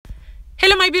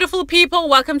my beautiful people,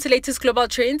 welcome to latest global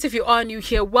trends. If you are new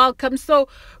here, welcome. So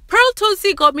Pearl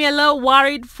Thusi got me a little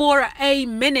worried for a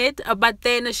minute, but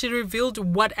then she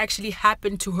revealed what actually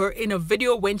happened to her in a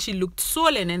video when she looked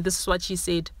swollen, and this is what she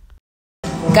said.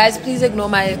 Guys, please ignore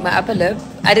my upper lip.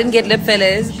 I didn't get lip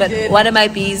fillers, but one of my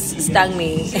bees stung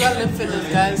me. She got lip fillers,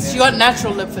 guys. She got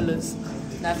natural lip fillers.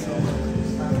 Natural.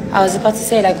 I was about to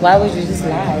say, like, why would you just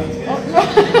lie?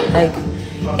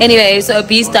 Like, anyway, so a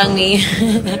bee stung me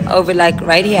over, like,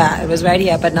 right here. It was right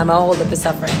here, but now my whole lip is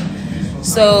suffering.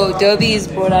 So Dobie's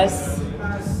brought us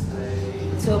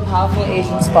to a powerful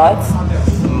Asian spot,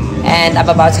 and I'm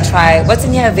about to try. What's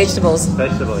in here? Vegetables.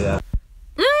 Vegetable, yeah.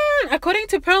 According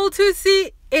to Pearl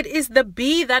Thusi, it is the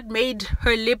bee that made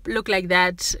her lip look like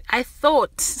that. I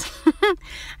thought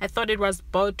it was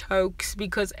Botox,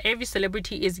 because every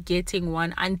celebrity is getting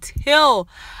one, until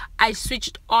I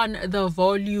switched on the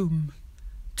volume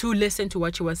to listen to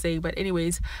what she was saying. But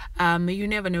anyways, you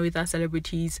never know with our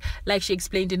celebrities. Like she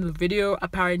explained in the video,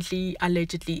 apparently,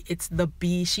 allegedly, it's the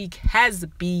bee. She has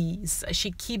bees. She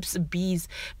keeps bees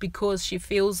because she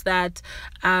feels that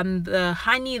the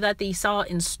honey that they sell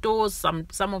in stores, some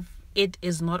of it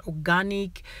is not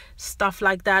organic, stuff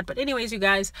like that. But anyways, you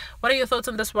guys, what are your thoughts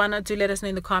on this one? Do let us know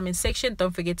in the comment section.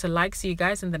 Don't forget to like. See you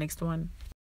guys in the next one.